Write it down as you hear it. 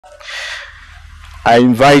I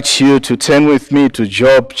invite you to turn with me to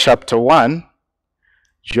Job chapter 1.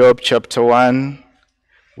 Job chapter 1,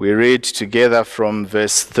 we read together from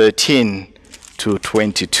verse 13 to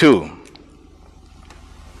 22.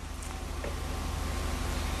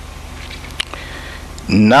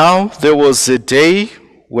 Now there was a day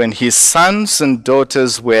when his sons and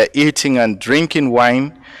daughters were eating and drinking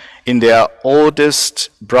wine in their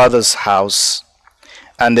oldest brother's house.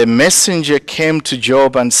 And a messenger came to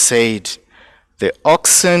Job and said, "The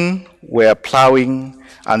oxen were plowing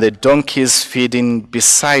and the donkeys feeding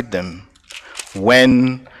beside them,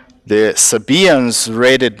 when the Sabaeans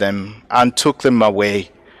raided them and took them away.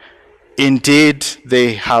 Indeed,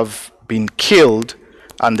 they have been killed,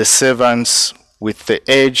 and the servants with the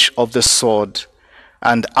edge of the sword,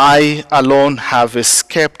 and I alone have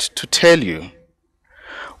escaped to tell you."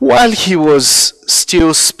 While he was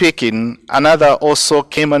still speaking, another also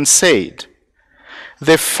came and said,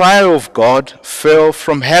 "The fire of God fell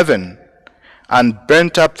from heaven and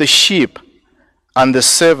burnt up the sheep and the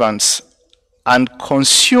servants and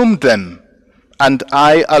consumed them, and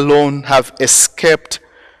I alone have escaped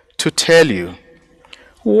to tell you."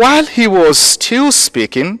 While he was still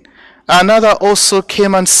speaking, another also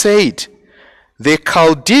came and said, "The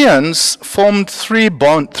Chaldeans formed three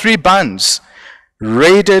bands,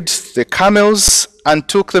 raided the camels and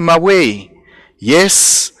took them away,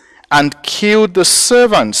 yes, and killed the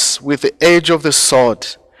servants with the edge of the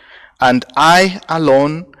sword, and I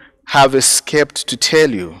alone have escaped to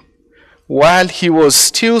tell you." While he was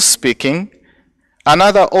still speaking,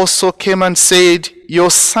 another also came and said,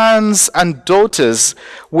 "Your sons and daughters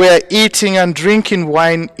were eating and drinking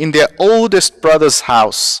wine in their oldest brother's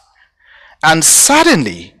house, and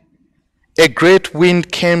suddenly a great wind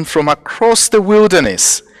came from across the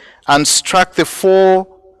wilderness and struck the four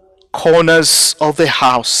corners of the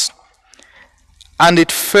house, and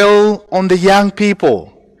it fell on the young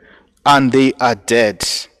people, and they are dead,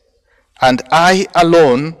 and I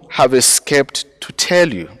alone have escaped to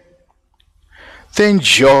tell you." Then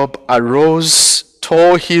Job arose,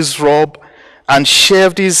 tore his robe, and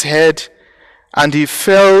shaved his head, and he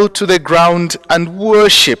fell to the ground and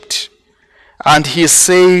worshipped. And he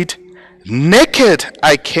said, "Naked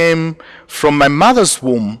I came from my mother's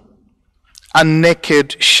womb, and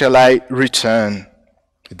naked shall I return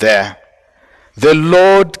there. The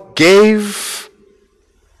Lord gave,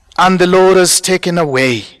 and the Lord has taken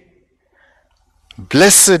away.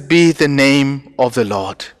 Blessed be the name of the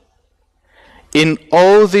Lord." In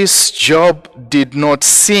all this, Job did not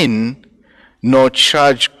sin, nor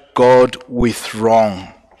charge God with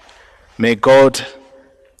wrong. May God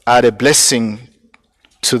add a blessing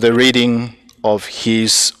to the reading of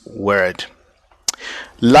his word.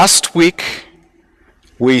 Last week,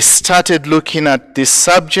 we started looking at this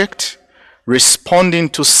subject, responding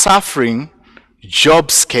to suffering,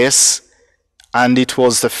 Job's case, and it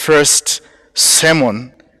was the first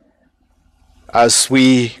sermon as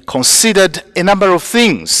we considered a number of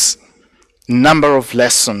things, number of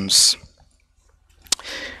lessons.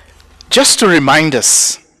 Just to remind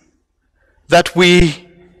us that we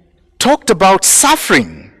talked about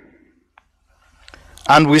suffering,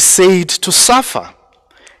 and we said to suffer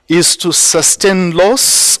is to sustain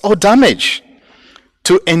loss or damage,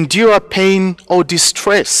 to endure pain or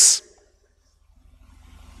distress,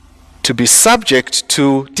 to be subject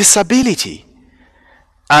to disability.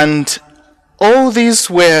 And all these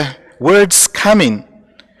were words coming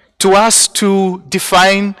to us to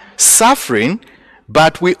define suffering,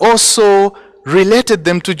 but we also related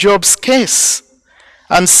them to Job's case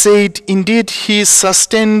and said, indeed, he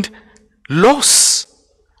sustained loss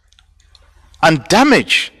and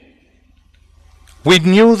damage. We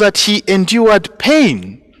knew that he endured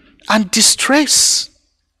pain and distress.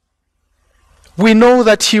 We know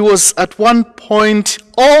that he was at one point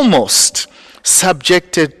almost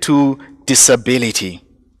subjected to disability.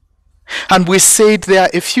 And we said there are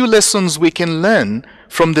a few lessons we can learn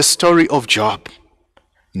from the story of Job.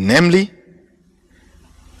 Namely,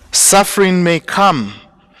 suffering may come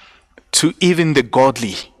to even the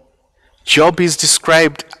godly. Job is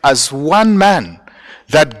described as one man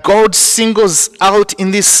that God singles out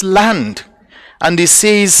in this land. And he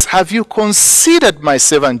says, "Have you considered my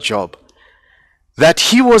servant Job, that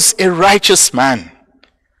he was a righteous man?"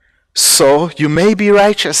 So you may be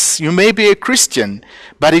righteous, you may be a Christian,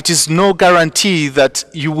 but it is no guarantee that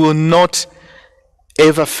you will not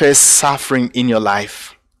ever face suffering in your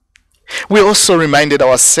life. We also reminded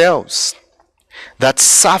ourselves that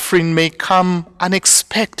suffering may come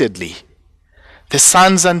unexpectedly. The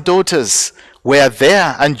sons and daughters were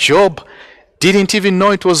there, and Job didn't even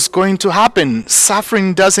know it was going to happen.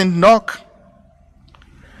 Suffering doesn't knock.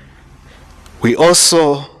 We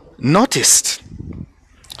also noticed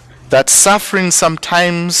that suffering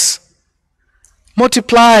sometimes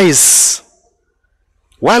multiplies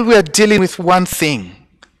while we are dealing with one thing.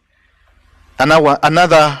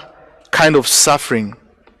 Another kind of suffering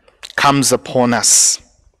comes upon us.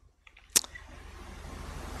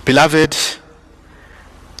 Beloved,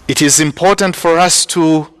 it is important for us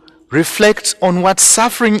to reflect on what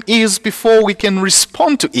suffering is before we can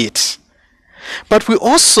respond to it. But we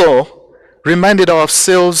also reminded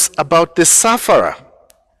ourselves about the sufferer,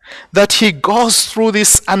 that he goes through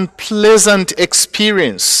this unpleasant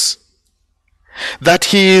experience, that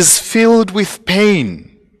he is filled with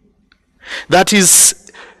pain, that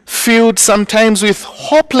is filled sometimes with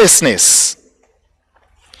hopelessness,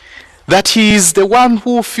 that he is the one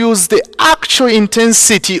who feels the actual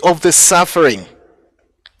intensity of the suffering,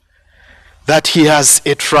 that he has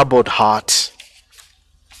a troubled heart.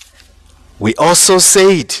 We also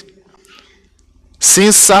said,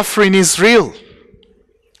 since suffering is real,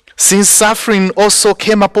 since suffering also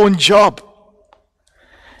came upon Job,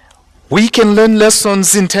 we can learn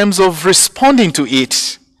lessons in terms of responding to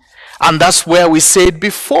it. And that's where we said,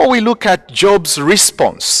 before we look at Job's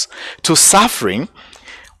response to suffering,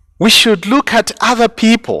 we should look at other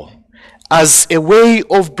people as a way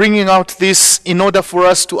of bringing out this in order for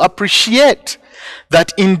us to appreciate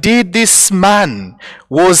that indeed this man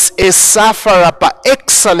was a sufferer par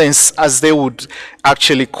excellence, as they would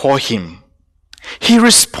actually call him. He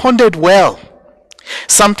responded well.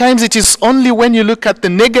 Sometimes it is only when you look at the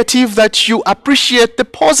negative that you appreciate the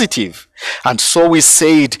positive. And so we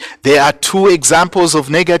said there are two examples of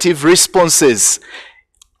negative responses.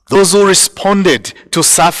 Those who responded to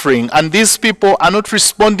suffering, and these people are not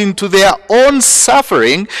responding to their own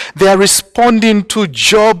suffering, they are responding to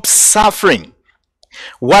Job's suffering.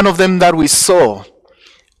 One of them that we saw,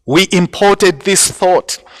 we imported this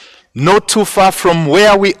thought not too far from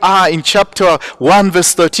where we are in chapter 1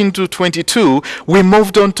 verse 13 to 22. We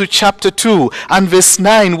moved on to chapter 2 and verse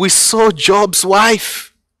 9. We saw Job's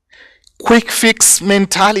wife. Quick fix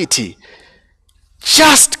mentality.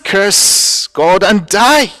 Just curse God and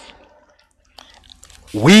die.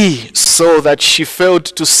 We saw that she failed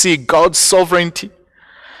to see God's sovereignty.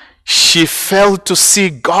 She failed to see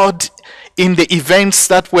God in the events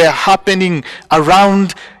that were happening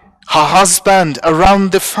around her husband,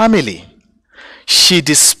 around the family. She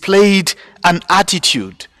displayed an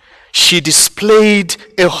attitude. She displayed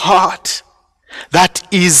a heart that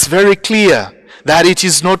is very clear that it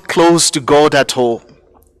is not close to God at all.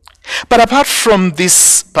 But apart from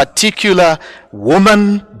this particular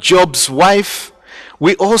woman, Job's wife,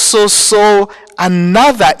 we also saw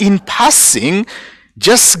another in passing,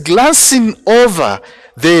 just glancing over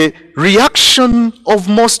the reaction of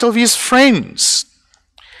most of his friends.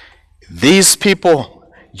 These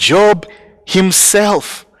people, Job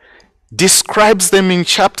himself describes them in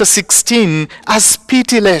chapter 16 as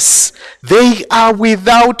pitiless. They are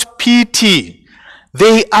without pity.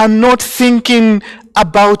 They are not thinking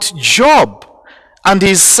about Job and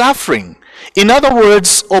his suffering. In other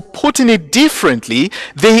words, or putting it differently,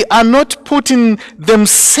 they are not putting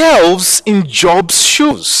themselves in Job's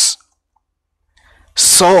shoes.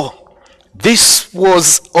 So, this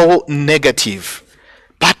was all negative.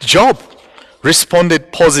 But Job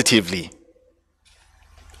responded positively.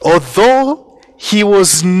 Although he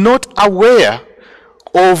was not aware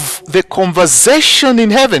of the conversation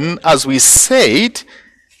in heaven, as we said,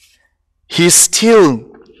 he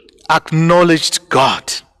still acknowledged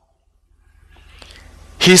God.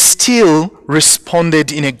 He still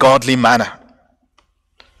responded in a godly manner.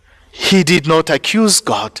 He did not accuse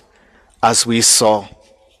God, as we saw.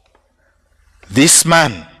 This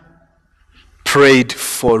man prayed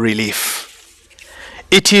for relief.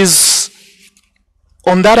 It is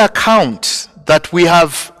on that account that we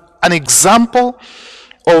have an example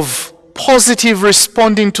of positive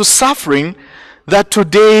responding to suffering that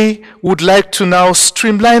today would like to now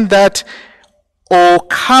streamline that or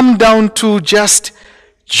come down to just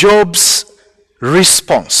Job's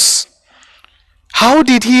response. How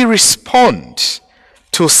did he respond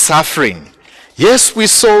to suffering? Yes, we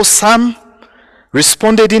saw some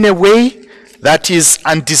responded in a way that is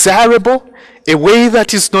undesirable, a way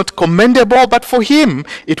that is not commendable, but for him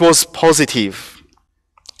it was positive.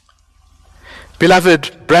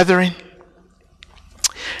 Beloved brethren,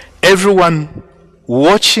 everyone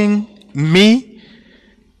watching me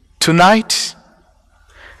tonight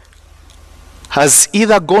has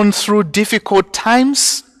either gone through difficult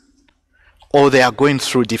times or they are going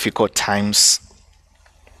through difficult times.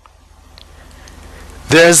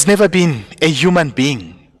 There has never been a human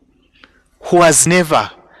being who has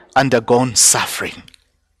never undergone suffering.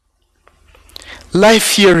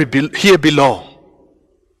 Life here below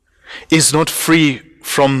is not free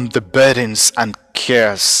from the burdens and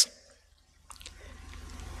cares.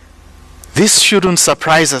 This shouldn't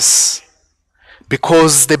surprise us,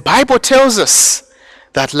 because the Bible tells us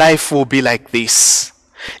that life will be like this.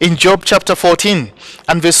 In Job chapter 14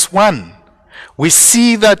 and verse 1, we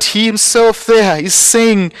see that he himself there is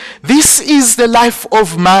saying, this is the life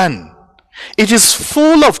of man. It is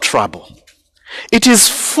full of trouble. It is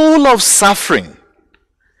full of suffering.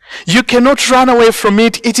 You cannot run away from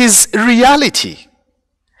it. It is reality.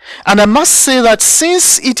 And I must say that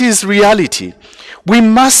since it is reality, we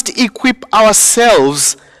must equip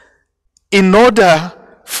ourselves in order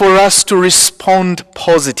for us to respond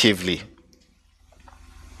positively.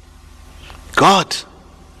 God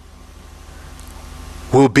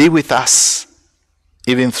will be with us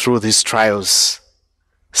even through these trials,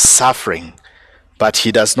 suffering, but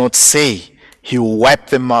he does not say he will wipe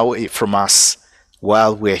them away from us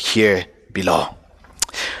while we're here below.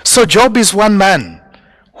 So Job is one man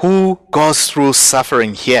who goes through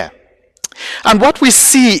suffering here. And what we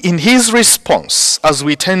see in his response as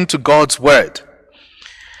we turn to God's word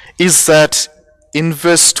is that in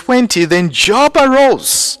verse 20, then Job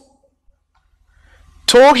arose,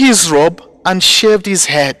 tore his robe, and shaved his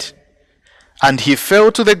head, and he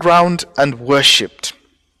fell to the ground and worshipped.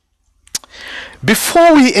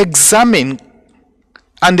 Before we examine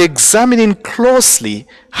closely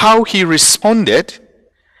how he responded,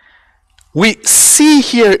 we see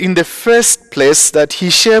here in the first place that he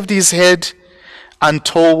shaved his head and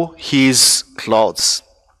tore his clothes.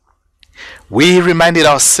 We reminded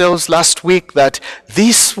ourselves last week that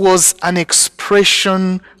this was an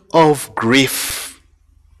expression of grief.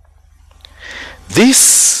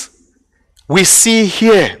 This we see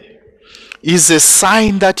here is a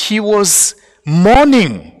sign that he was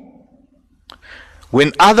mourning.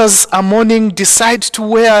 When others are mourning, decide to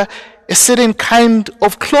wear a certain kind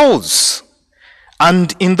of clothes.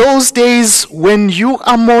 And in those days, when you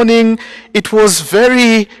are mourning, it was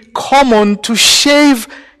very common to shave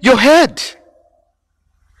your head.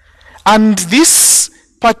 And this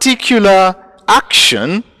particular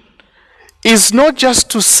action is not just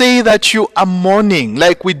to say that you are mourning,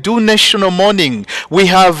 like we do national mourning. We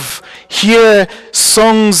have here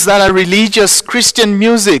songs that are religious, Christian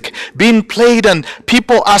music being played, and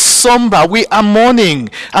people are somber. We are mourning,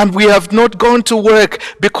 and we have not gone to work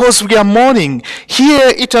because we are mourning.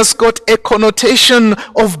 Here it has got a connotation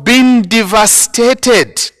of being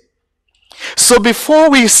devastated. So before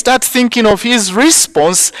we start thinking of his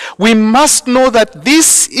response, we must know that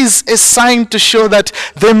this is a sign to show that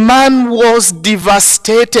the man was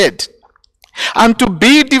devastated. And to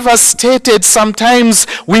be devastated, sometimes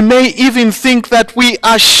we may even think that we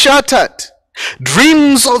are shattered.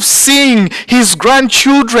 Dreams of seeing his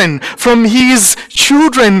grandchildren from his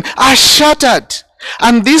children are shattered.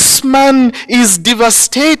 And this man is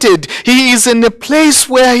devastated. He is in a place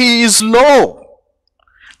where he is low.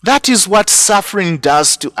 That is what suffering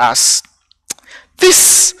does to us.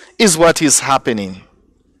 This is what is happening.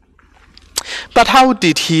 But how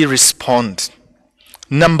did he respond?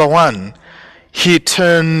 Number one, he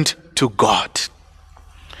turned to God.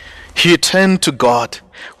 He turned to God.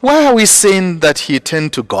 Why are we saying that he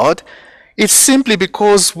turned to God? It's simply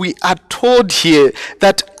because we are told here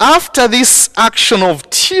that after this action of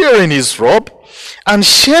tearing his robe and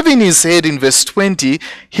shaving his head in verse 20,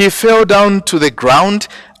 he fell down to the ground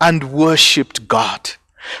and worshipped God.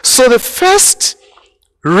 So the first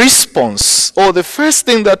response, or the first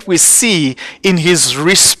thing that we see in his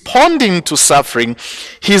responding to suffering,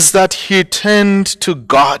 is that he turned to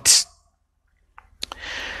God.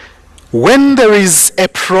 When there is a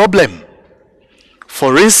problem,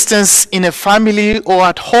 for instance, in a family or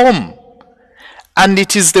at home, and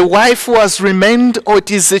it is the wife who has remained, or it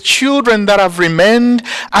is the children that have remained,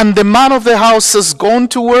 and the man of the house has gone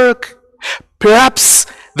to work, perhaps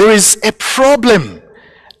there is a problem,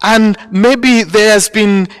 and maybe there has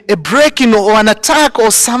been a break-in or an attack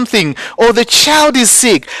or something, or the child is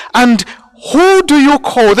sick, and who do you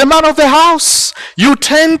call? The man of the house. You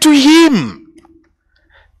turn to him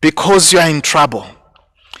because you are in trouble.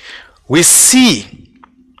 We see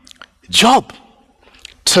Job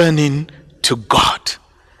turning to God.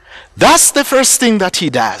 That's the first thing that he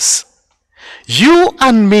does. You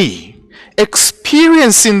and me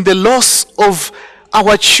experiencing the loss of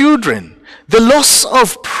our children, the loss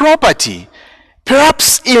of property,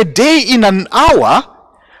 perhaps a day in an hour,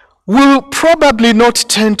 will probably not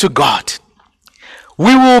turn to God.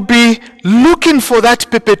 we will be looking for that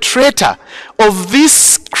perpetrator of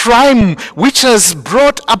this crime which has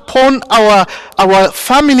brought upon our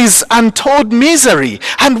families untold misery,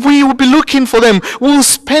 and we will be looking for them. We'll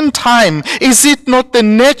spend time. Is it not the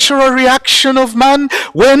natural reaction of man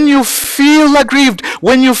when you feel aggrieved,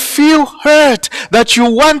 when you feel hurt, that you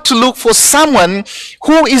want to look for someone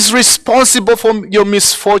who is responsible for your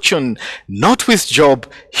misfortune? Not with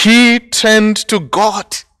Job. He turned to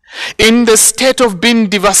God. In the state of being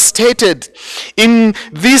devastated, in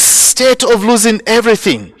this state of losing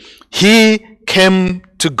everything, he came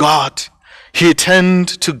to God. He turned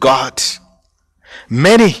to God.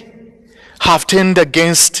 Many have turned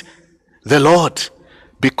against the Lord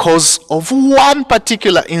because of one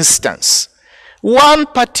particular instance, one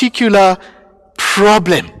particular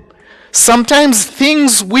problem. Sometimes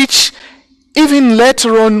things which even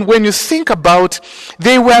later on, when you think about,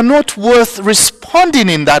 they were not worth responding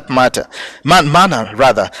in that manner.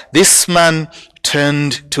 This man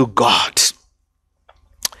turned to God.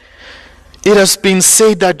 It has been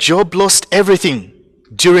said that Job lost everything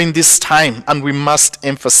during this time, and we must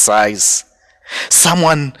emphasize.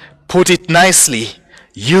 Someone put it nicely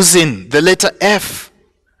using the letter F.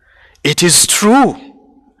 It is true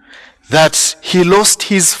that he lost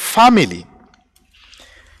his family,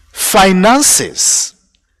 finances,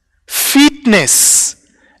 fitness,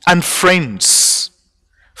 and friends.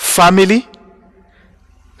 Family,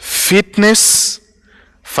 fitness,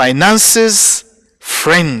 finances,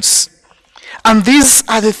 friends. And these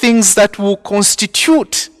are the things that will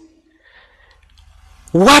constitute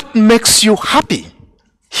what makes you happy.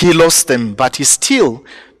 He lost them, but he still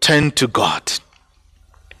turned to God.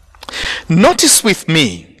 Notice with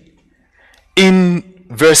me in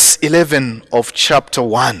verse 11 of chapter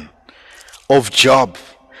 1 of Job,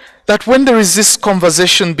 that when there is this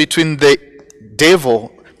conversation between the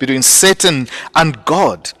devil, between Satan and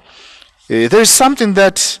God, there is something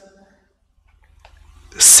that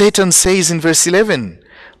Satan says in verse 11.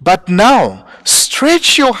 But now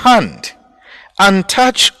stretch your hand and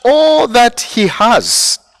touch all that he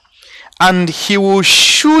has, and he will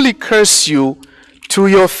surely curse you to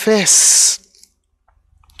your face.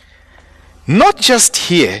 Not just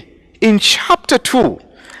here, in chapter 2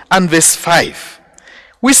 and verse 5,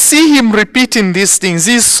 we see him repeating these things.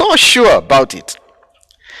 He's so sure about it.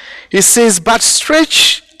 He says, but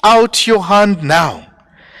stretch out your hand now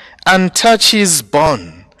and touch his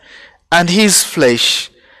bone and his flesh,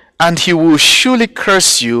 and he will surely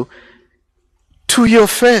curse you to your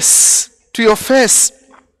face. To your face.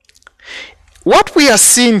 What we are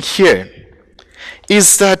seeing here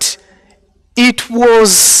is that it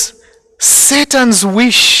was Satan's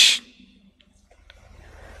wish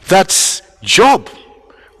that Job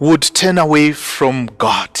would turn away from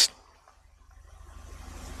God.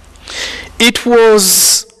 It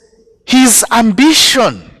was his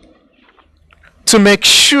ambition to make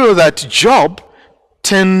sure that Job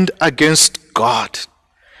turned against God.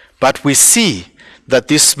 But we see that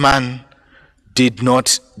this man did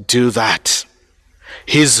not do that.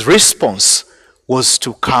 His response was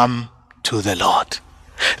to come to the Lord.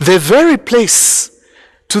 The very place,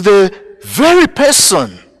 to the very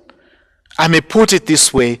person, I may put it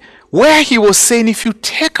this way, where he was saying, if you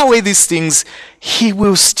take away these things, he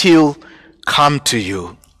will still come to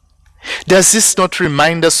you. Does this not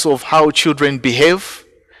remind us of how children behave?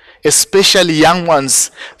 Especially young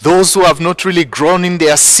ones, those who have not really grown in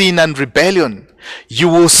their sin and rebellion. You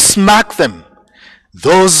will smack them.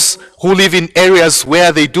 Those who live in areas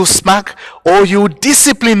where they do smack, or you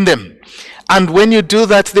discipline them. And when you do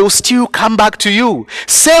that, they will still come back to you.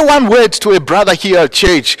 Say one word to a brother here at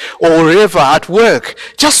church or wherever at work.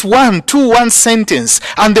 Just one sentence,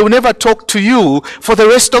 and they will never talk to you for the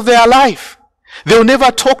rest of their life. They will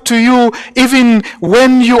never talk to you even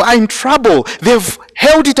when you are in trouble. They've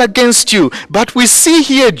held it against you. But we see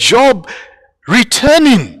here Job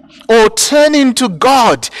returning or turning to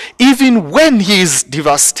God even when he is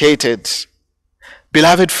devastated.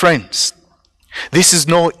 Beloved friends, this is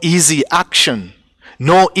no easy action,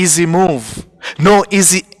 no easy move, no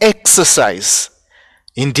easy exercise.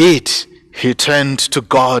 Indeed, he turned to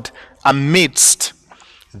God amidst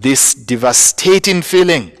this devastating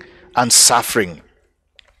feeling and suffering.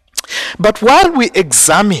 But while we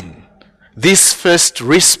examine this first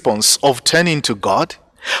response of turning to God,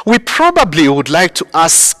 we probably would like to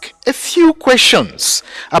ask a few questions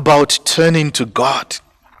about turning to God.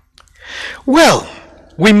 Well,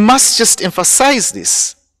 we must just emphasize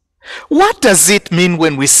this. What does it mean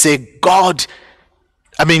when we say Job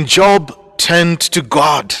turned to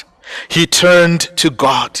God? He turned to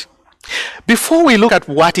God. Before we look at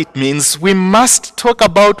what it means, we must talk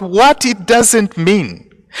about what it doesn't mean.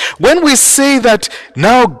 When we say that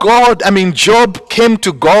now Job came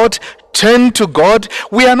to God, turned to God,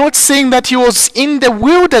 we are not saying that he was in the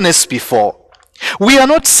wilderness before. We are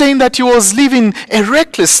not saying that he was living a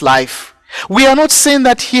reckless life. We are not saying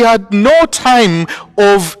that he had no time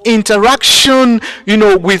of interaction,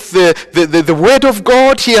 with the word of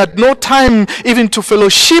God. He had no time even to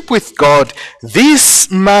fellowship with God. This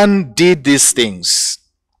man did these things.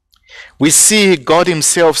 We see God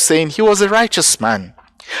himself saying he was a righteous man.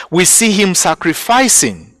 We see him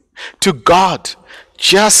sacrificing to God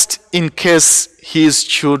just in case his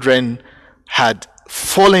children had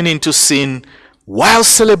fallen into sin while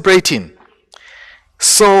celebrating.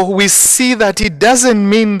 So we see that it doesn't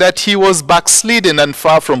mean that he was backslidden and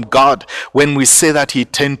far from God when we say that he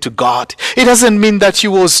turned to God. It doesn't mean that he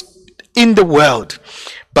was in the world.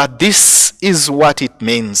 But this is what it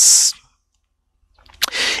means.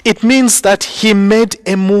 It means that he made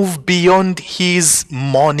a move beyond his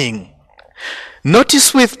mourning.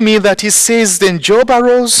 Notice with me that he says, then Job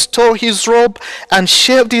arose, tore his robe, and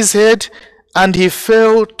shaved his head, and he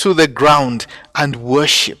fell to the ground and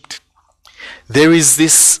worshipped. There is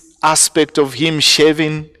this aspect of him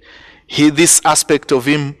shaving, this aspect of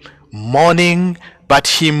him mourning, but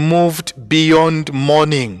he moved beyond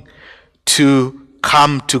mourning to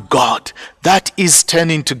come to God. That is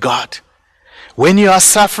turning to God. When you are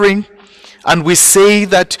suffering, and we say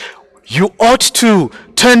that you ought to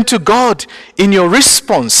turn to God in your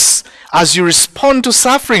response, as you respond to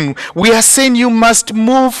suffering, we are saying you must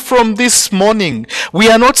move from this mourning. We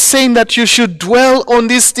are not saying that you should dwell on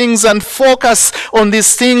these things and focus on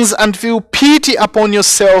these things and feel pity upon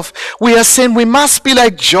yourself. We are saying we must be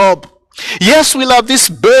like Job. Yes, we'll have this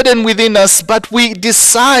burden within us, but we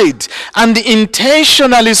decide, and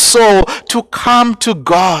intentionally so, to come to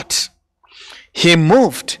God. He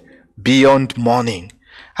moved beyond mourning.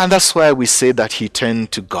 And that's why we say that he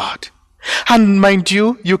turned to God. And mind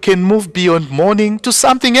you, you can move beyond mourning to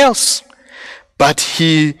something else. But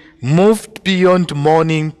he moved beyond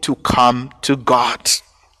mourning to come to God.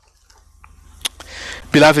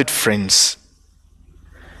 Beloved friends,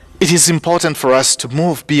 it is important for us to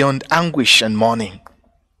move beyond anguish and mourning.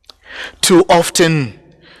 Too often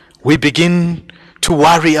we begin to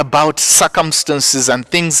worry about circumstances and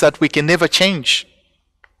things that we can never change.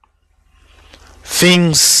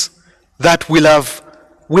 Things that we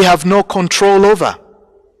have no control over.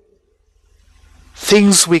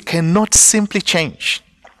 Things we cannot simply change.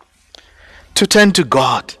 To turn to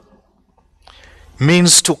God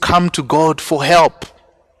means to come to God for help,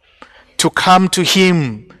 to come to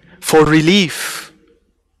him for relief.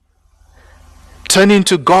 Turning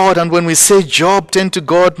to God, and when we say Job turn to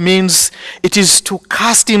God, means it is to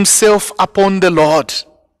cast himself upon the Lord,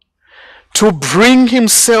 to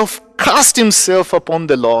cast himself upon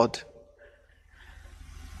the Lord.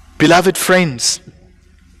 Beloved friends,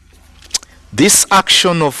 this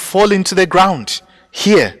action of falling to the ground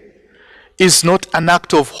here is not an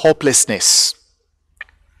act of hopelessness.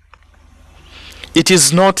 It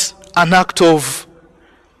is not an act of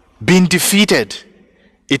being defeated.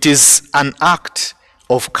 It is an act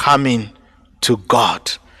of coming to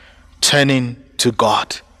God, turning to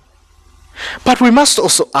God. But we must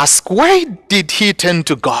also ask, why did he turn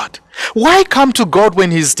to God? Why come to God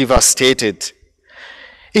when he's devastated?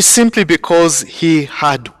 It's simply because he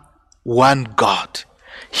had one God.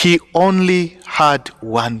 He only had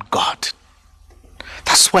one God.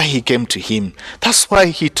 That's why he came to him. That's why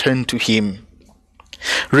he turned to him.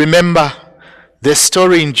 Remember the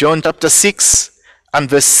story in John chapter 6 and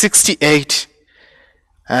verse 68.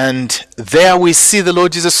 And there we see the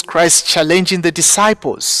Lord Jesus Christ challenging the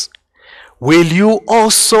disciples. Will you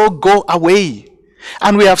also go away?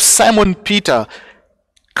 And we have Simon Peter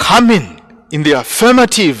coming in the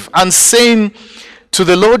affirmative and saying to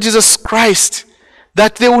the Lord Jesus Christ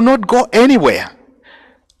that they will not go anywhere.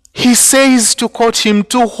 He says, to quote him,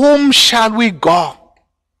 to whom shall we go?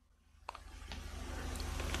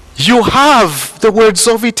 You have the words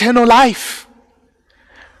of eternal life.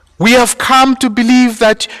 We have come to believe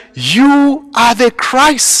that you are the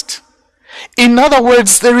Christ. In other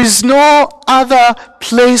words, there is no other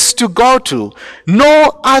place to go to,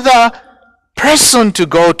 no other person to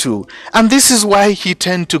go to. And this is why he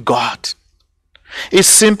turned to God. It's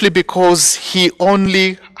simply because he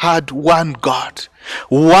only had one God,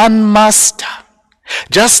 one master.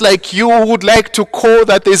 Just like you would like to call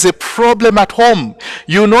that there's a problem at home,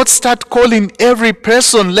 you not start calling every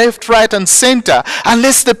person left, right, and center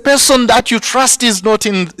unless the person that you trust is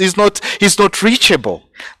not reachable.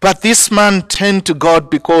 But this man turned to God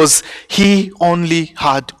because he only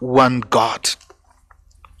had one God.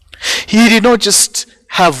 He did not just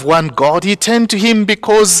have one God. He turned to him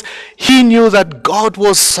because he knew that God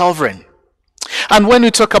was sovereign. And when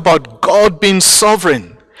we talk about God being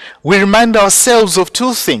sovereign, we remind ourselves of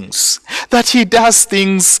two things: that he does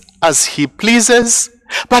things as he pleases,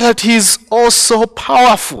 but that he is also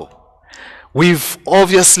powerful. We've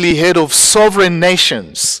obviously heard of sovereign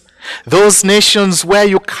nations. Those nations where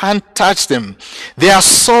you can't touch them. They are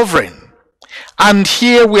sovereign. And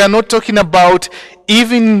here we are not talking about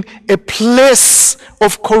even a place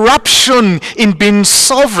of corruption in being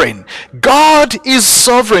sovereign. God is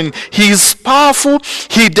sovereign. He is powerful.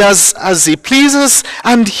 He does as he pleases.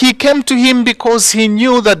 And he came to him because he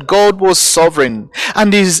knew that God was sovereign.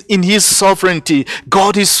 And in his sovereignty,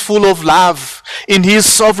 God is full of love. In his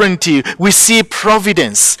sovereignty, we see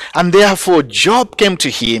providence. And therefore, Job came to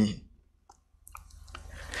him.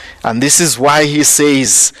 And this is why he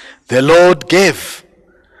says, the Lord gave,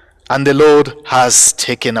 and the Lord has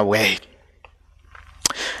taken away.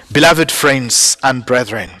 Beloved friends and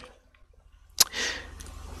brethren,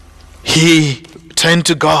 he turned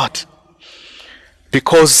to God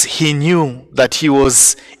because he knew that he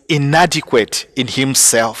was inadequate in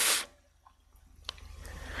himself.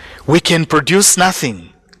 We can produce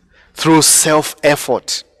nothing through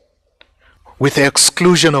self-effort with the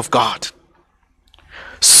exclusion of God.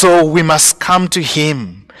 So we must come to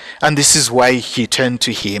him, and this is why he turned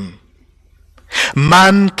to him.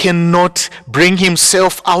 Man cannot bring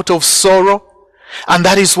himself out of sorrow, and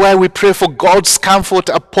that is why we pray for God's comfort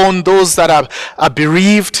upon those that are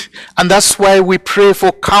bereaved, and that's why we pray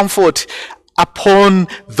for comfort upon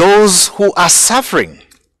those who are suffering.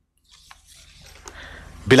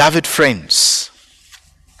 Beloved friends,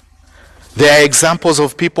 there are examples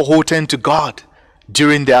of people who turn to God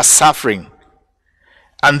during their suffering,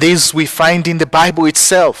 and these we find in the Bible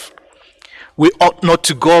itself. We ought not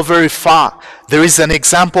to go very far. There is an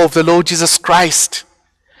example of the Lord Jesus Christ.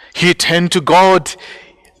 He turned to God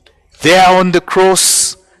there on the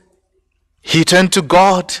cross. He turned to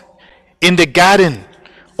God in the garden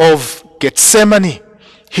of Gethsemane.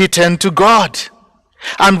 He turned to God.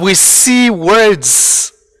 And we see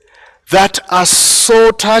words that are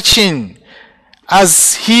so touching,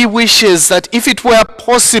 as he wishes that if it were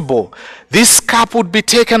possible, this cup would be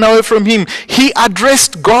taken away from him. He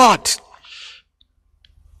addressed God.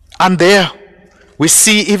 And there we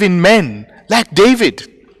see even men like David.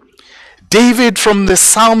 David, from the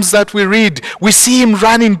Psalms that we read, we see him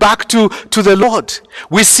running back to the Lord.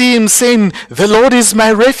 We see him saying, the Lord is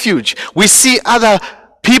my refuge. We see other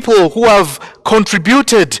people who have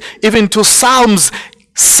contributed even to Psalms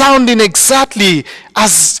sounding exactly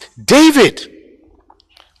as David.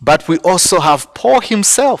 But we also have Paul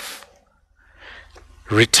himself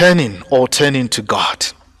returning or turning to God.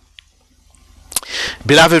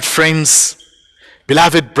 Beloved friends,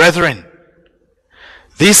 beloved brethren,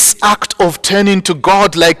 this act of turning to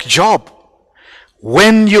God like Job,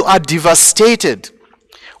 when you are devastated,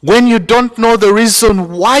 when you don't know the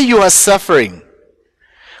reason why you are suffering,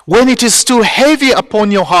 when it is too heavy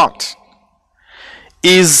upon your heart,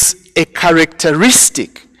 is a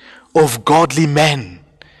characteristic of godly men,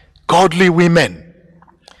 godly women.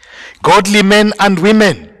 Godly men and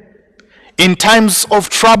women, in times of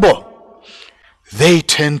trouble, they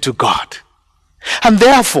turn to God. And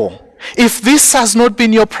therefore, if this has not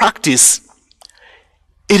been your practice,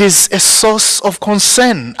 it is a source of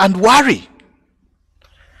concern and worry.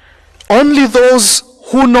 Only those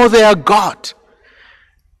who know their God,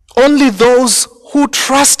 only those who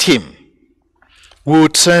trust him, will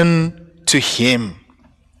turn to him.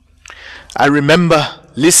 I remember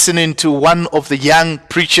listening to one of the young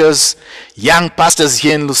preachers, young pastors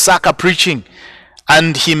here in Lusaka preaching,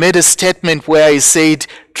 and he made a statement where he said,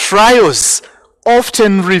 trials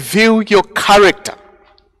often reveal your character.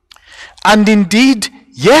 And indeed,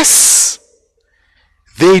 yes,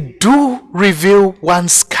 they do reveal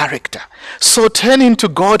one's character. So turning to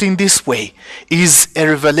God in this way is a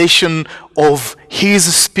revelation of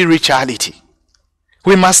his spirituality.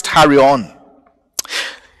 We must hurry on.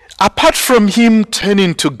 Apart from him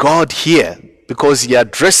turning to God here, because he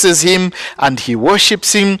addresses him and he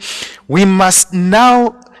worships him, we must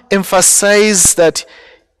now emphasize that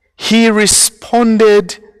he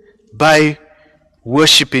responded by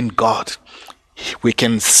worshiping God. We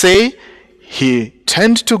can say he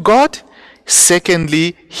turned to God.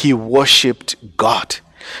 Secondly, he worshipped God.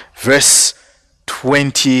 Verse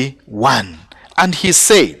 21. And he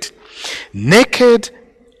said, naked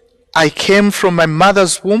I came from my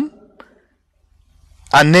mother's womb,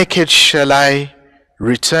 and naked shall I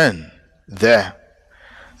return there.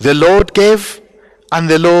 The Lord gave, and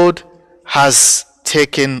the Lord has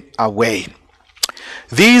taken away.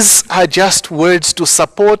 These are just words to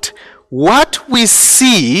support what we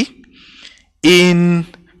see in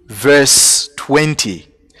verse 20.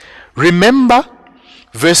 Remember,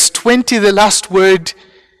 verse 20, the last word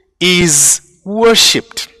is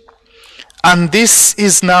worshipped. And this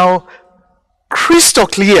is now crystal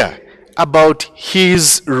clear about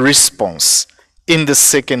his response. In the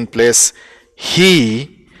second place,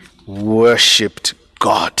 he worshipped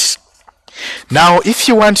God. Now, if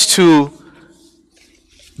you want to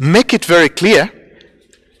make it very clear,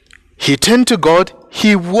 he turned to God,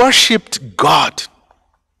 he worshipped God.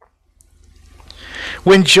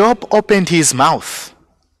 When Job opened his mouth,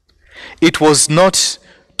 it was not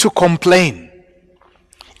to complain.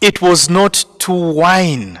 It was not to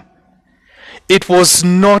whine. It was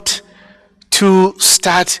not to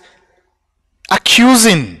start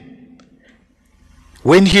accusing.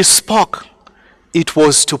 When he spoke, it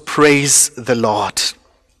was to praise the Lord.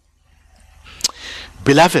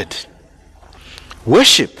 Beloved,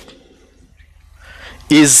 worship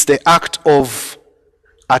is the act of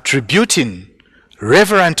attributing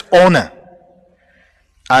reverent honor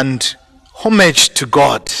and homage to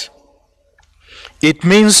God. It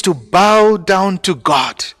means to bow down to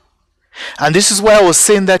God. And this is why I was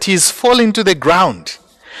saying that his falling to the ground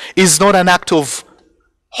is not an act of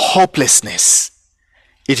hopelessness.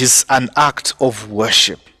 It is an act of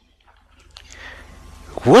worship.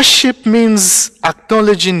 Worship means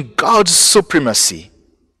acknowledging God's supremacy.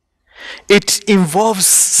 It involves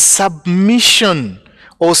submission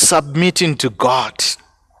or submitting to God.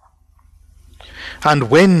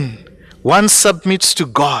 And when one submits to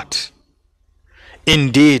God,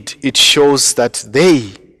 indeed it shows that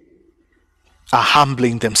they are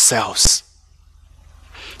humbling themselves.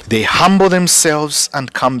 They humble themselves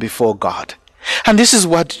and come before God. And this is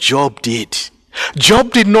what Job did.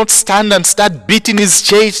 Job did not stand and start beating his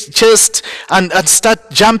chest and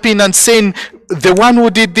start jumping and saying, the one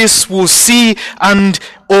who did this will see, and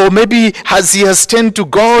or maybe as he has turned to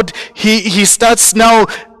God, he starts now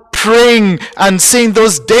praying and saying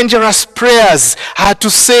those dangerous prayers to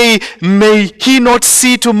say, may he not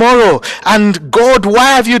see tomorrow, and God,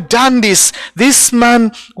 why have you done this? This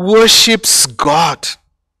man worships God.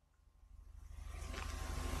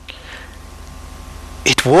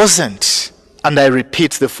 It wasn't, and I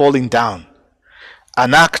repeat the falling down,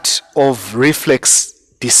 an act of reflex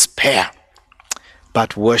despair,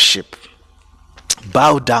 but worship.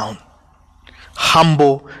 Bow down,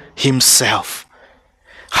 humble himself.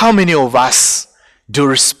 How many of us do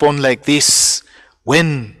respond like this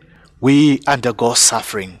when we undergo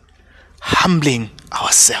suffering? Humbling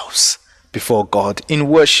ourselves before God in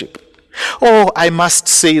worship. Oh, I must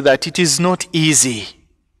say that it is not easy.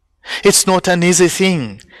 It's not an easy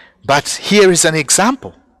thing. But here is an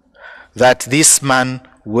example that this man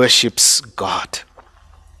worships God.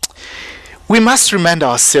 We must remind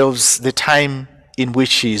ourselves the time in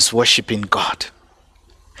which he is worshiping God.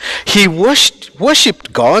 He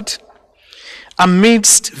worshipped God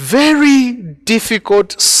amidst very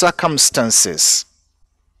difficult circumstances,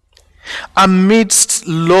 amidst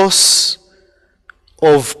loss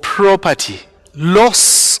of property,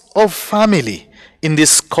 loss of family in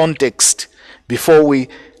this context before we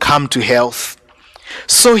come to health.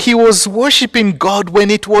 So he was worshiping God when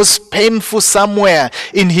it was painful somewhere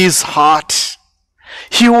in his heart.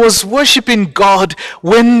 He was worshiping God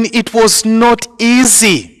when it was not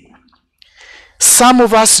easy. Some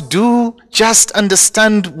of us do just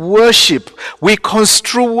understand worship. We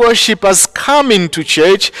construe worship as coming to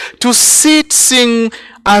church to sit, sing,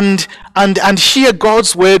 and hear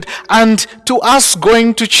God's word. And to us,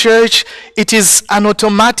 going to church, it is an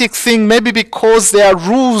automatic thing, maybe because there are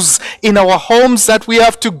rules in our homes that we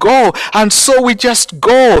have to go, and so we just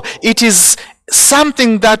go. It is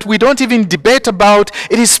something that we don't even debate about.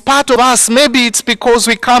 It is part of us. Maybe it's because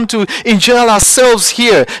we come to enjoy ourselves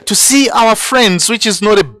here, to see our friends, which is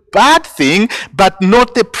not a bad thing, but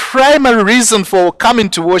not the primary reason for coming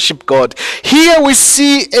to worship God. Here we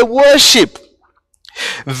see a worship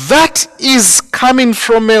that is coming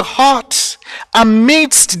from a heart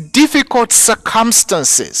amidst difficult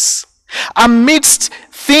circumstances, amidst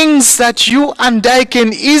things that you and I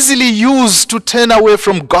can easily use to turn away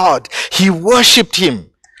from God. He worshipped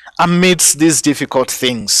him amidst these difficult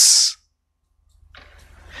things.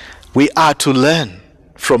 We are to learn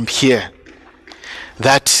from here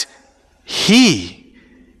that he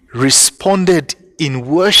responded in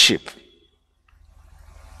worship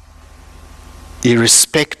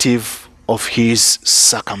irrespective of his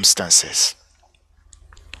circumstances.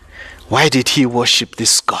 Why did he worship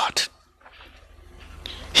this God?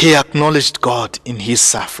 He acknowledged God in his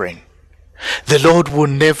suffering. The Lord will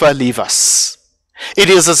never leave us. It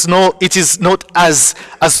is not as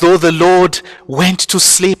though the Lord went to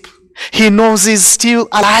sleep. He knows he's still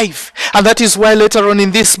alive. And that is why later on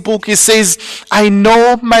in this book he says, I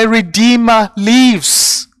know my Redeemer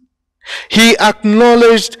lives. He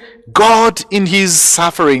acknowledged God in his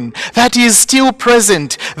suffering, that he is still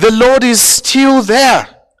present. The Lord is still there.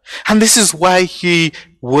 And this is why he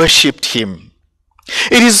worshipped him.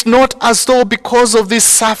 It is not as though because of this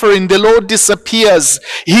suffering the Lord disappears.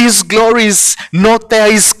 His glory is not there.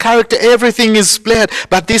 His character, everything is blared.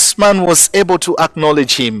 But this man was able to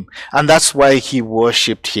acknowledge him. And that's why he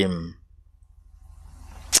worshipped him.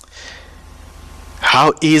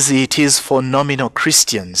 How easy it is for nominal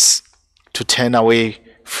Christians to turn away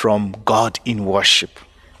from God in worship.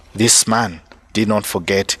 This man did not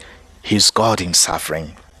forget his God in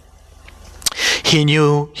suffering. He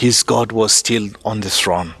knew his God was still on the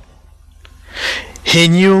throne. He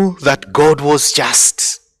knew that God was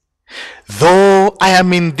just. Though I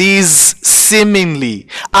am in these seemingly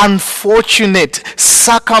unfortunate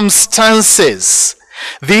circumstances,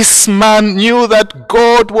 this man knew that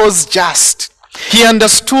God was just. He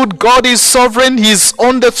understood God is sovereign. He is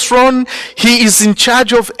on the throne. He is in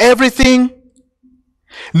charge of everything.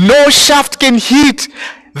 No shaft can hit.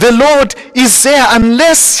 The Lord is there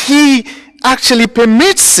unless he actually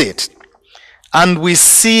permits it. And we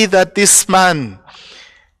see that this man,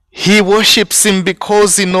 he worships him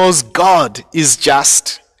because he knows God is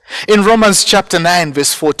just. In Romans chapter 9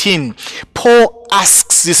 verse 14, Paul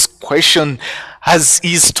asks this question as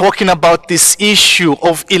he's talking about this issue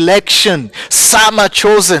of election. Some are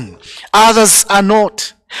chosen, others are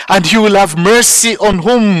not. And he will have mercy on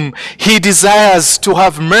whom he desires to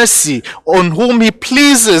have mercy, on whom he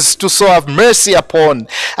pleases to so have mercy upon.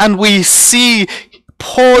 And we see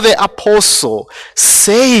Paul the apostle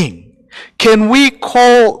saying, can we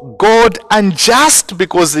call God unjust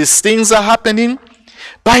because these things are happening?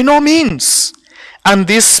 By no means. And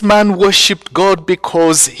this man worshipped God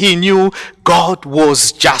because he knew God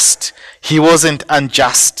was just. He wasn't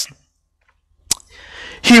unjust.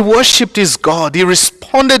 He worshipped his God. He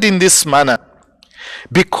responded in this manner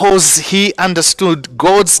because he understood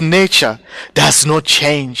God's nature does not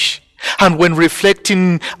change. And when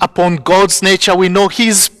reflecting upon God's nature, we know he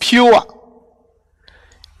is pure.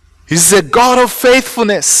 He's a God of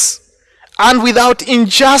faithfulness and without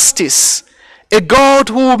injustice. A God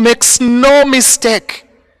who makes no mistake.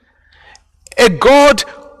 A God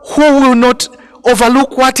who will not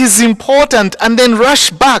overlook what is important and then rush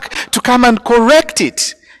back to come and correct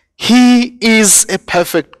it. He is a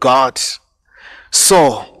perfect God.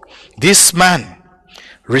 So this man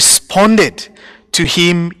responded to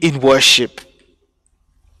him in worship.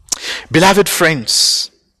 Beloved friends,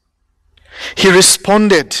 he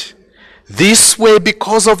responded this way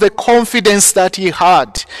because of the confidence that he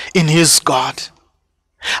had in his God.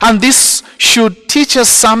 And this should teach us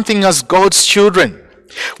something as God's children.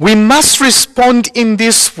 We must respond in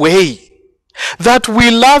this way, that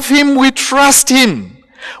we love him, we trust him.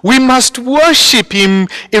 We must worship him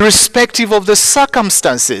irrespective of the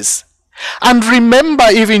circumstances. And remember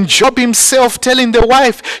even Job himself telling the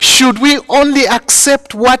wife, should we only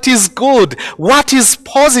accept what is good, what is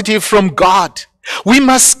positive from God? We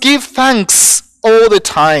must give thanks all the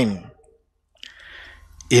time.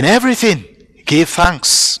 In everything, give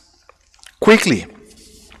thanks. Quickly.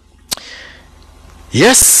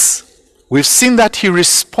 Yes, we've seen that he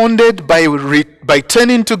responded by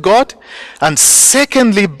turning to God, and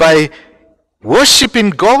secondly by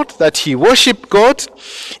worshiping God, that he worshiped God.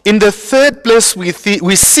 In the third place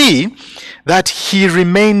we see that he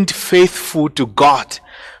remained faithful to God.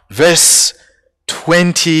 Verse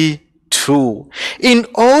 22. In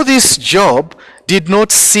all this Job did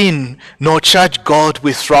not sin nor charge God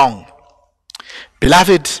with wrong.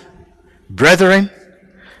 Beloved brethren,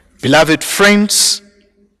 beloved friends,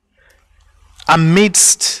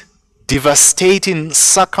 amidst devastating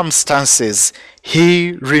circumstances,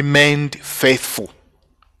 he remained faithful.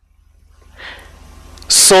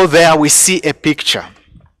 So there we see a picture.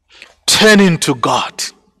 Turning to God.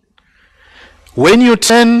 When you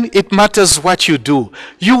turn, it matters what you do.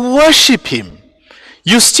 You worship him.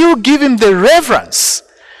 You still give him the reverence.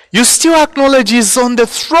 You still acknowledge he's on the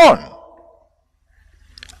throne.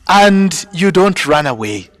 And you don't run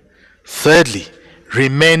away. Thirdly,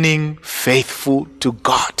 remaining faithful to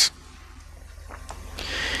God.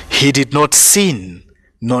 He did not sin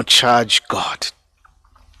nor charge God.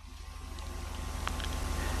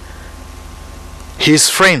 His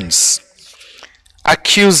friends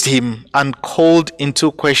accused him and called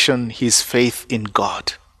into question his faith in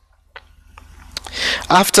God.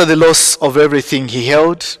 After the loss of everything he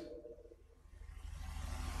held,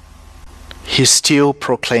 he still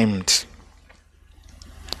proclaimed.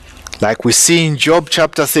 Like we see in Job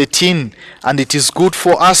chapter 13, and it is good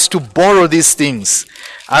for us to borrow these things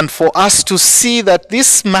and for us to see that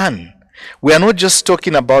this man, we are not just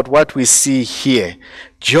talking about what we see here.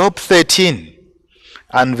 Job 13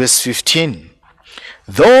 and verse 15.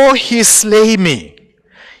 Though he slay me,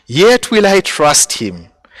 yet will I trust him.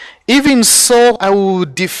 Even so I will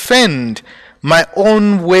defend my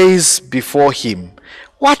own ways before him.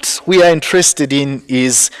 What we are interested in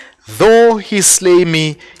is, though he slay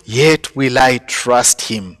me, yet will I trust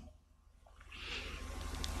him.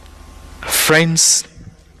 Friends,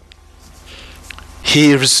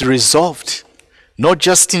 he is resolved, not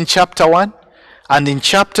just in chapter 1 and in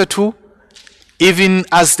chapter 2, even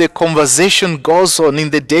as the conversation goes on in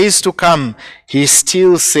the days to come, he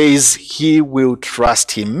still says he will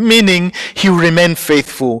trust him, meaning he will remain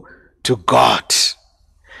faithful to God.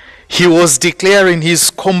 He was declaring his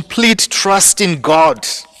complete trust in God.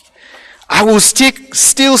 I will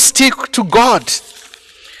still stick to God.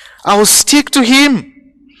 I will stick to him.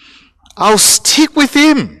 I'll stick with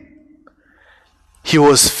him. He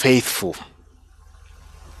was faithful.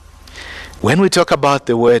 When we talk about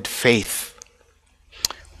the word faith,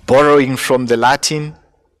 borrowing from the Latin,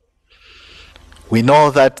 we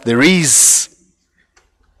know that there is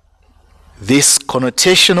this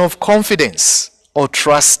connotation of confidence or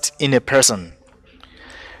trust in a person.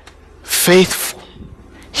 Faithful.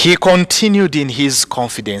 He continued in his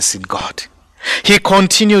confidence in God. He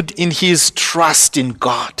continued in his trust in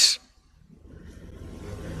God.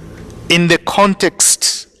 In the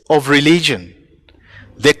context of religion,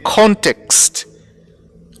 the context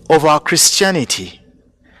of our Christianity,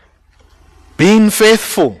 being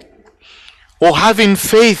faithful or having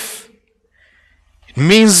faith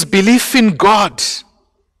means belief in God,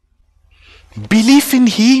 belief in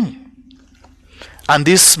him. And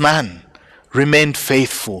this man remained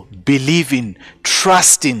faithful, believing,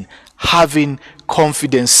 trusting, having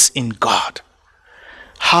confidence in God.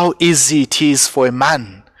 How easy it is for a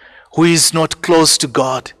man who is not close to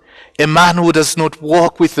God, a man who does not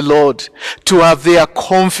walk with the Lord, to have their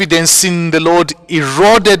confidence in the Lord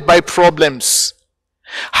eroded by problems.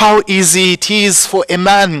 How easy it is for a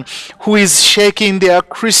man who is shaking their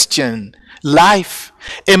Christian life,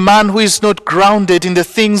 a man who is not grounded in the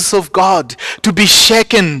things of God, to be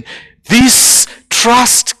shaken. This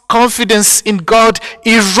trust, confidence in God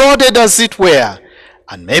eroded, as it were.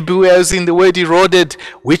 And maybe we are using the word eroded,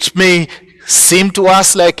 which may seem to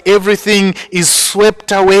us like everything is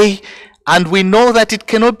swept away. And we know that it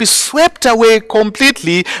cannot be swept away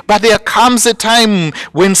completely, but there comes a time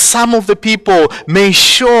when some of the people may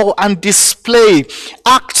show and display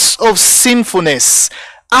acts of sinfulness,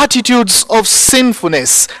 attitudes of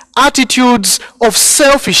sinfulness, attitudes of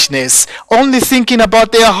selfishness, only thinking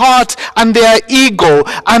about their heart and their ego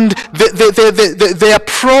and their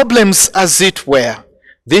problems, as it were.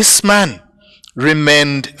 This man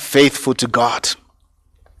remained faithful to God.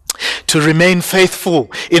 To remain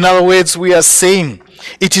faithful, in other words, we are saying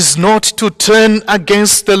it is not to turn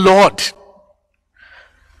against the Lord,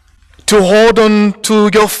 to hold on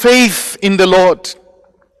to your faith in the Lord.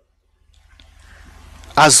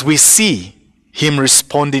 As we see him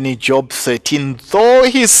responding in Job 13, though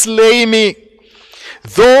he slay me,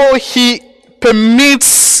 though he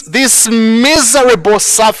permits this miserable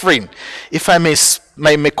suffering, if I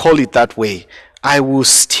may call it that way, I will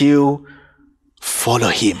still follow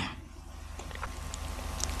him.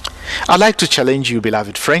 I'd like to challenge you,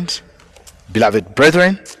 beloved friend, beloved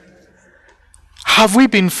brethren. Have we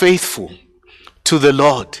been faithful to the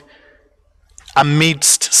Lord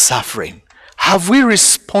amidst suffering? Have we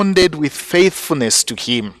responded with faithfulness to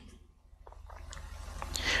him?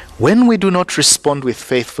 When we do not respond with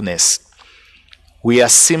faithfulness, we are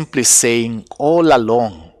simply saying all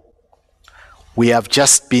along we have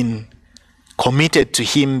just been committed to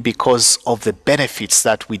him because of the benefits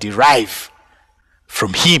that we derive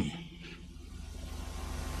from him.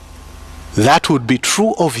 That would be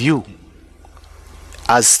true of you.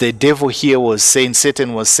 As the devil here was saying,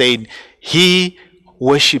 Satan was saying, he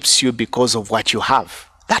worships you because of what you have.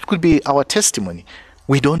 That could be our testimony.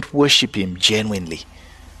 We don't worship him genuinely.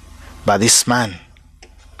 But this man,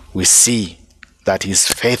 we see that he's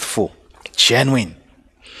faithful, genuine.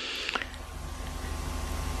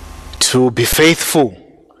 To be faithful,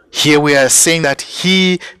 here we are saying that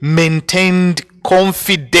he maintained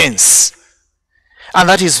confidence. And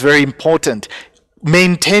that is very important.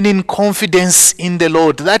 Maintaining confidence in the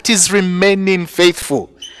Lord. That is remaining faithful.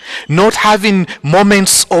 Not having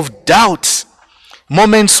moments of doubt.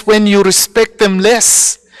 moments when you respect them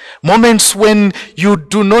less, moments when you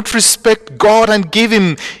do not respect God and give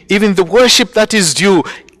him even the worship that is due.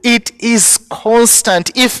 It is constant.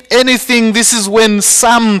 If anything, this is when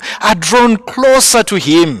some are drawn closer to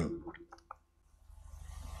him.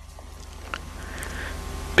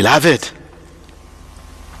 Beloved,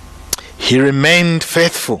 he remained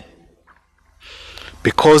faithful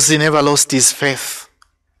because he never lost his faith.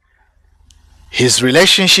 His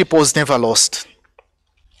relationship was never lost.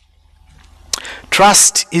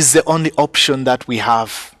 Trust is the only option that we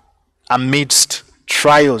have amidst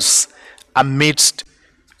trials, amidst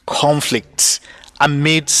conflicts,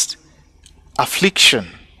 amidst affliction.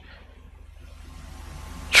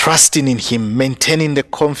 Trusting in him, maintaining the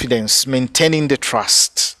confidence, maintaining the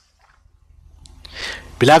trust.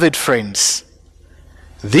 Beloved friends,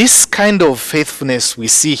 this kind of faithfulness we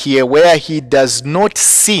see here, where he does not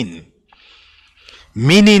sin,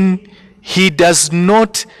 meaning he does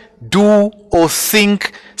not do or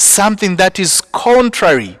think something that is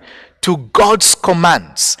contrary to God's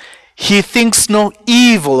commands. He thinks no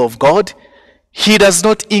evil of God. He does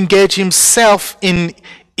not engage himself in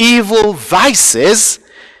evil vices.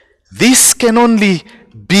 This can only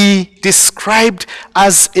be described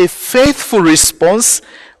as a faithful response,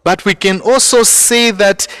 but we can also say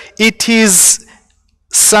that it is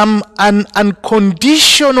an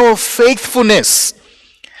unconditional faithfulness.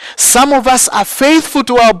 Some of us are faithful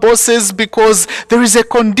to our bosses because there is a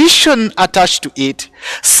condition attached to it.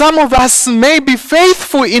 Some of us may be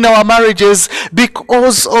faithful in our marriages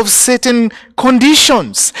because of certain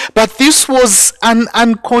conditions. But this was an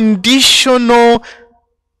unconditional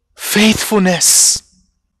faithfulness.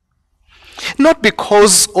 Not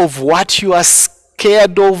because of what you are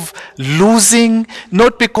scared of losing,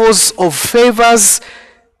 not because of favors.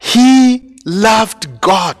 He loved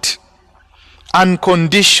God.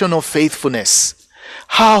 Unconditional faithfulness.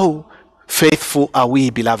 How faithful are we,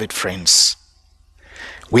 beloved friends?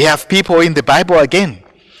 We have people in the Bible again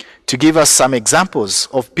to give us some examples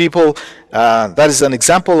of people. That is an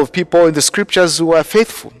example of people in the scriptures who are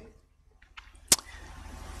faithful.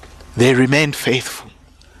 They remained faithful.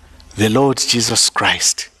 The Lord Jesus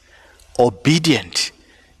Christ, obedient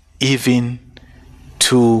even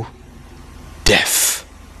to death.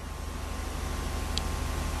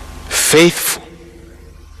 Faithful,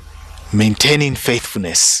 maintaining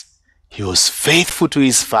faithfulness. He was faithful to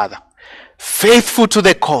his Father, faithful to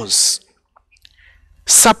the cause.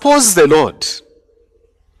 Suppose the Lord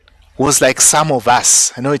was like some of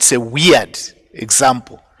us. I know it's a weird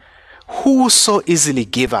example. Who so easily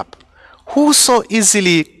give up? Who so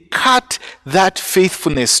easily cut that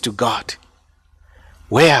faithfulness to God?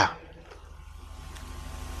 Where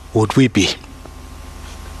would we be?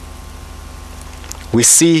 We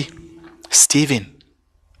see Stephen,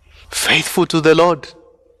 faithful to the Lord,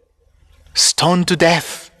 stoned to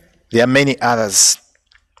death. There are many others.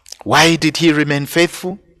 Why did he remain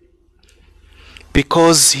faithful?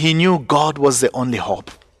 Because he knew God was the only hope.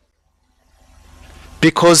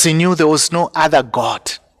 Because he knew there was no other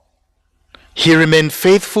God. He remained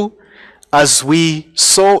faithful, as we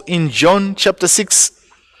saw in John chapter 6.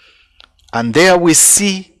 And there we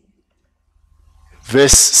see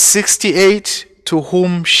verse 68, to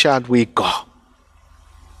whom shall we go?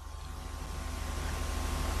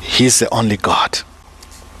 He is the only God.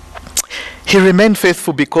 He remained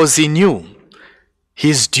faithful because he knew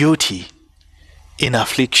his duty in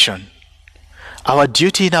affliction. Our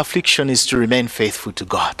duty in affliction is to remain faithful to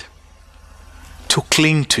God, to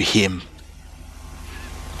cling to him,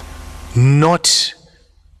 not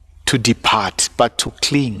to depart, but to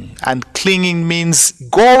cling. And clinging means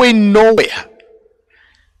going nowhere.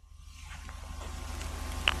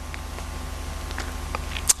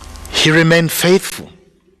 He remained faithful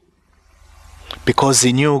because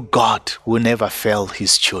he knew God will never fail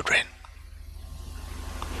his children.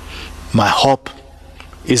 My hope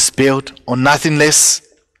is built on nothing less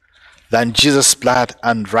than Jesus' blood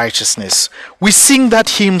and righteousness. We sing that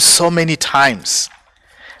hymn so many times,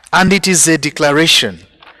 and it is a declaration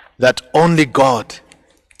that only God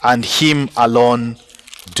and him alone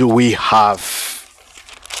do we have.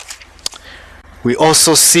 We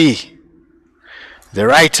also see the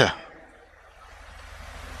writer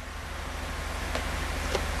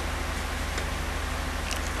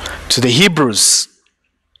to the Hebrews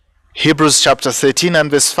chapter 13 and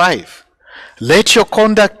verse 5. Let your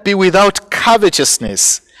conduct be without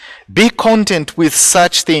covetousness. Be content with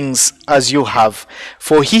such things as you have.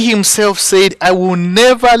 For he himself said, I will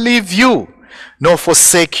never leave you nor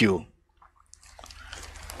forsake you.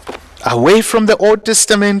 Away from the Old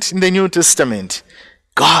Testament in the New Testament,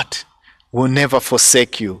 God will never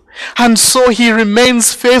forsake you. And so he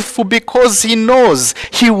remains faithful because he knows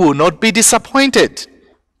he will not be disappointed.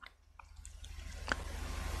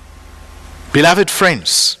 Beloved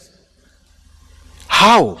friends,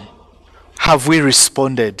 how have we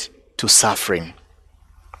responded to suffering?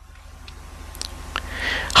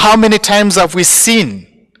 How many times have we seen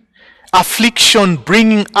affliction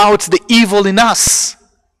bringing out the evil in us?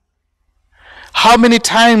 How many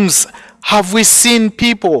times have we seen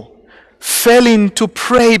people failing to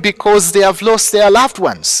pray because they have lost their loved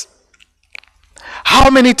ones? How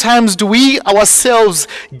many times do we ourselves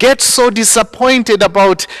get so disappointed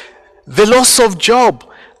about the loss of job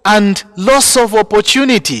and loss of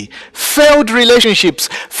opportunity, failed relationships,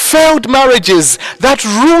 failed marriages that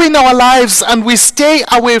ruin our lives, and we stay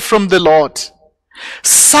away from the Lord?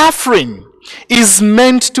 Suffering is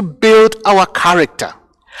meant to build our character.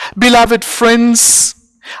 Beloved friends,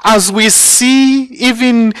 as we see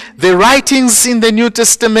even the writings in the New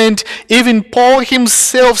Testament, even Paul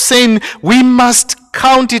himself saying we must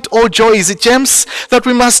count it all joy. Is it James? That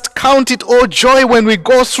we must count it all joy when we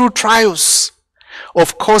go through trials.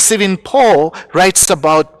 Of course, even Paul writes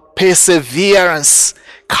about perseverance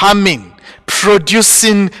coming,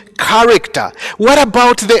 producing character. What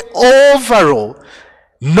about the overall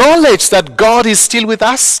knowledge that God is still with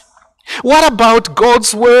us? What about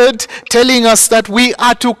God's word telling us that we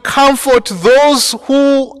are to comfort those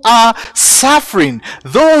who are suffering,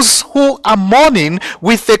 those who are mourning,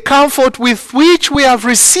 with the comfort with which we have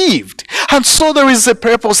received? And so there is a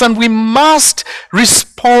purpose, and we must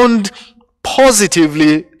respond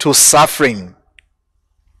positively to suffering.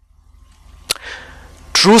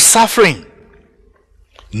 True suffering,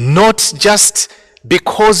 not just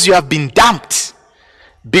because you have been dumped,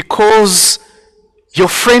 because your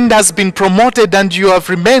friend has been promoted and you have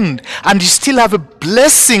remained, and you still have a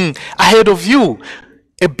blessing ahead of you,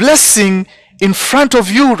 a blessing in front of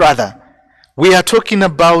you rather. We are talking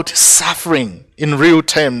about suffering in real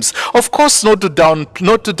terms. Of course, not to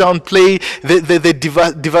downplay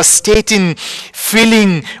the devastating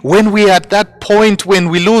feeling when we are at that point when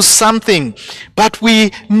we lose something. But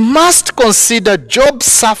we must consider Job's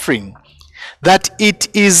suffering, that it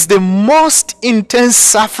is the most intense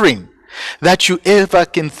suffering that you ever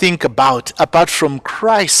can think about, apart from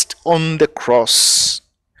Christ on the cross.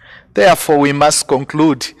 Therefore, we must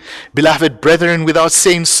conclude, beloved brethren, without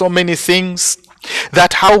saying so many things,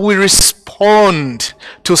 that how we respond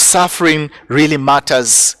to suffering really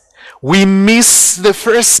matters. We miss the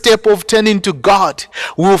first step of turning to God.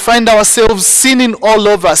 We will find ourselves sinning all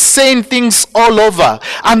over, saying things all over.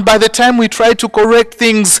 And by the time we try to correct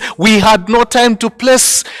things, we had no time to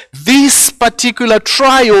place this particular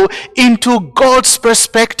trial into God's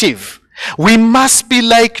perspective. We must be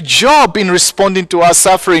like Job in responding to our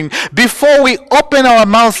suffering before we open our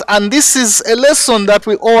mouth. And this is a lesson that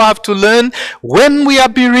we all have to learn. When we are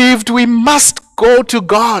bereaved, we must go to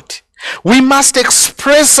God. We must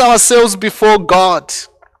express ourselves before God.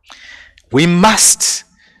 We must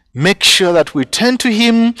make sure that we turn to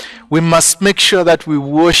Him. We must make sure that we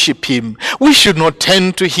worship Him. We should not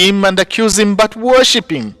turn to Him and accuse Him, but worship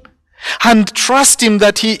Him. And trust Him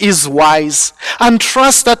that He is wise. And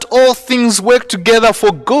trust that all things work together for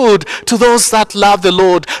good to those that love the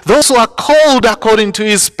Lord. Those who are called according to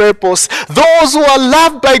His purpose. Those who are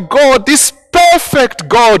loved by God, this perfect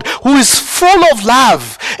God who is full of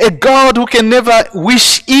love, a God who can never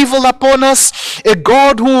wish evil upon us, a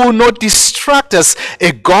God who will not distract us,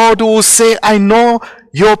 a God who will say, I know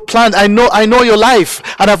your plan, I know your life,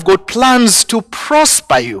 and I've got plans to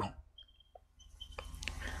prosper you.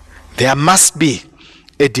 There must be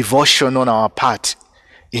a devotion on our part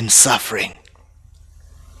in suffering.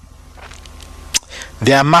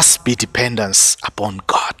 There must be dependence upon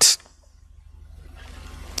God.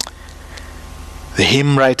 The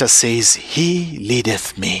hymn writer says, He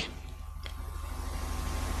leadeth me.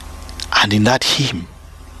 And in that hymn,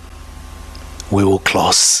 we will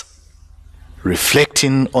close,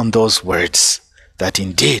 reflecting on those words, that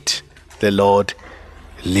indeed the Lord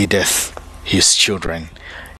leadeth His children.